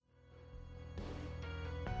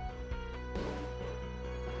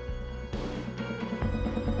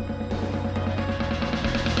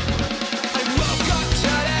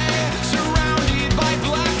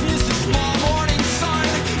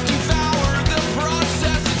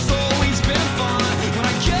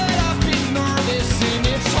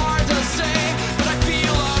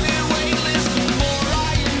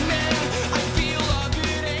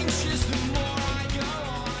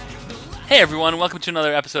everyone. Welcome to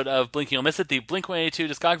another episode of Blink You'll Miss It, the Blink-182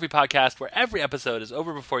 discography podcast where every episode is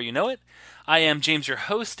over before you know it. I am James, your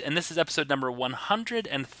host, and this is episode number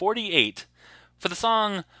 148 for the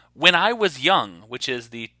song When I Was Young, which is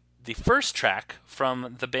the first track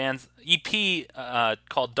from the band's EP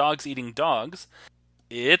called Dogs Eating Dogs.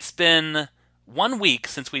 It's been 1 week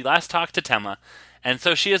since we last talked to Tema, and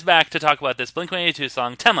so she is back to talk about this Blink-182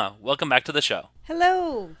 song. Tema, welcome back to the show.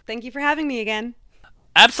 Hello. Thank you for having me again.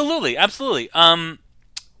 Absolutely.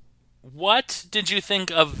 What did you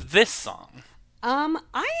think of this song?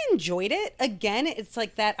 I enjoyed it. Again, it's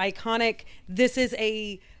like that iconic, this is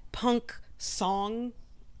a punk song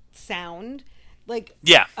sound. Like,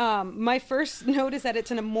 yeah. My first note is that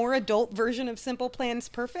it's in a more adult version of Simple Plan's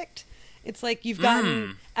Perfect. It's like you've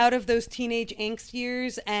gotten out of those teenage angst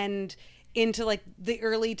years and into like the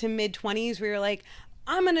early to mid 20s where you're like,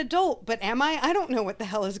 I'm an adult, but am I? I don't know what the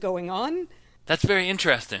hell is going on. That's very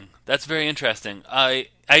interesting. I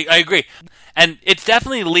agree, and it's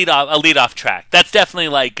definitely a lead off track. That's definitely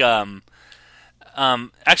like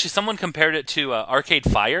actually someone compared it to Arcade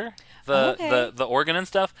Fire, the organ and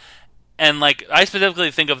stuff. And like I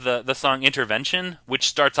specifically think of the song Intervention, which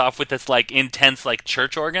starts off with this like intense like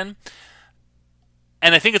church organ.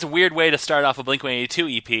 And I think it's a weird way to start off a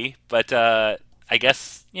Blink-182 EP, but I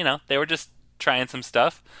guess, they were just trying some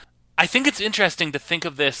stuff. I think it's interesting to think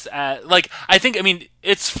of this as,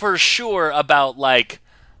 it's for sure about, like,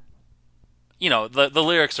 the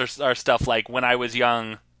lyrics are stuff like, when I was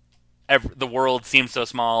young, the world seemed so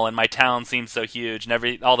small, and my town seemed so huge,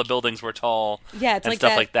 and all the buildings were tall, yeah, it's and like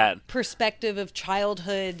stuff like that. Perspective of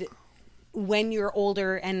childhood when you're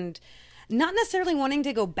older, and not necessarily wanting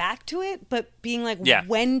to go back to it, but being like,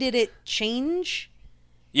 when did it change?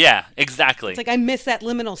 Yeah, exactly. It's like, I miss that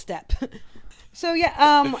liminal step. So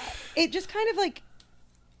it just kind of like,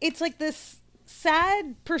 it's like this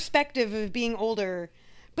sad perspective of being older,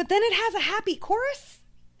 but then it has a happy chorus.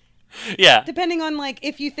 Yeah. Depending on like,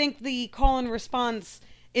 if you think the call and response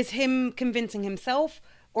is him convincing himself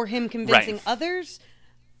or him convincing others,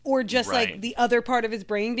 or just like the other part of his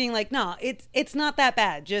brain being like, nah, it's not that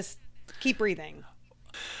bad. Just keep breathing.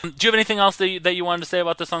 Do you have anything else that you wanted to say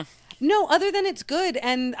about this song? No, other than it's good,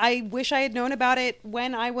 and I wish I had known about it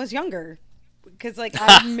when I was younger. Because like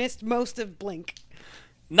I missed most of Blink.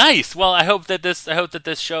 Nice. Well, I hope that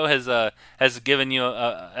this show has given you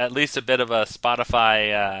at least a bit of a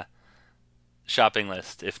Spotify shopping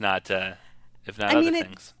list, if not other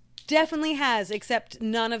things. It definitely has, except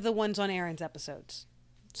none of the ones on Aaron's episodes.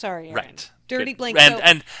 Sorry, Aaron. Right. Dirty Good. Blink.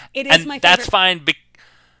 And it is my favorite. That's fine.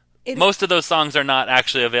 Most of those songs are not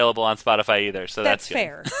actually available on Spotify either, so that's good.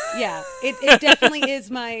 Fair. Yeah, it definitely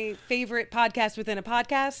is my favorite podcast within a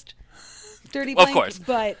podcast. Dirty Blink, of course.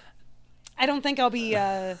 But I don't think I'll be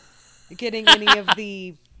getting any of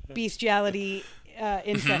the bestiality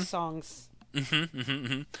incest songs.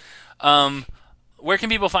 Where can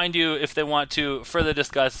people find you if they want to further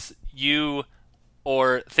discuss you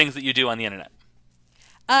or things that you do on the internet?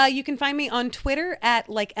 You can find me on Twitter at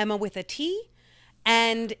like Emma with a T.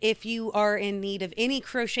 And if you are in need of any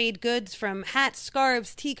crocheted goods, from hats,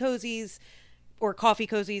 scarves, tea cozies, or coffee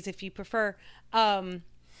cozies if you prefer,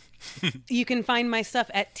 you can find my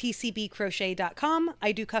stuff at tcbcrochet.com.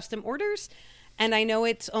 I do custom orders, and I know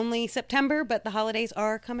it's only September, but the holidays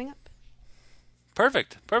are coming up.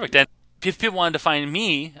 Perfect. And if people wanted to find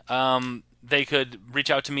me, they could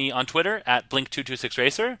reach out to me on Twitter at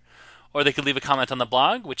Blink226Racer, or they could leave a comment on the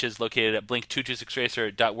blog, which is located at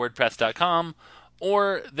blink226racer.wordpress.com,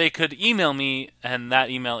 or they could email me, and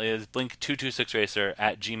that email is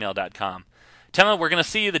blink226racer@gmail.com. Tema, we're going to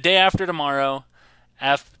see you the day after tomorrow.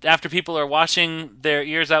 After people are washing their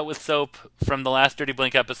ears out with soap from the last Dirty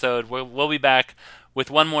Blink episode, we'll be back with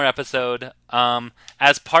one more episode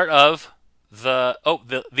as part of the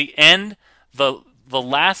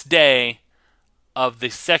last day of the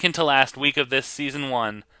second to last week of this season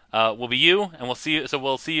 1. Will be you, and we'll see you. So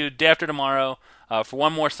we'll see you day after tomorrow for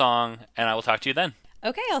one more song, and I will talk to you then.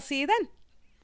 Okay, I'll see you then.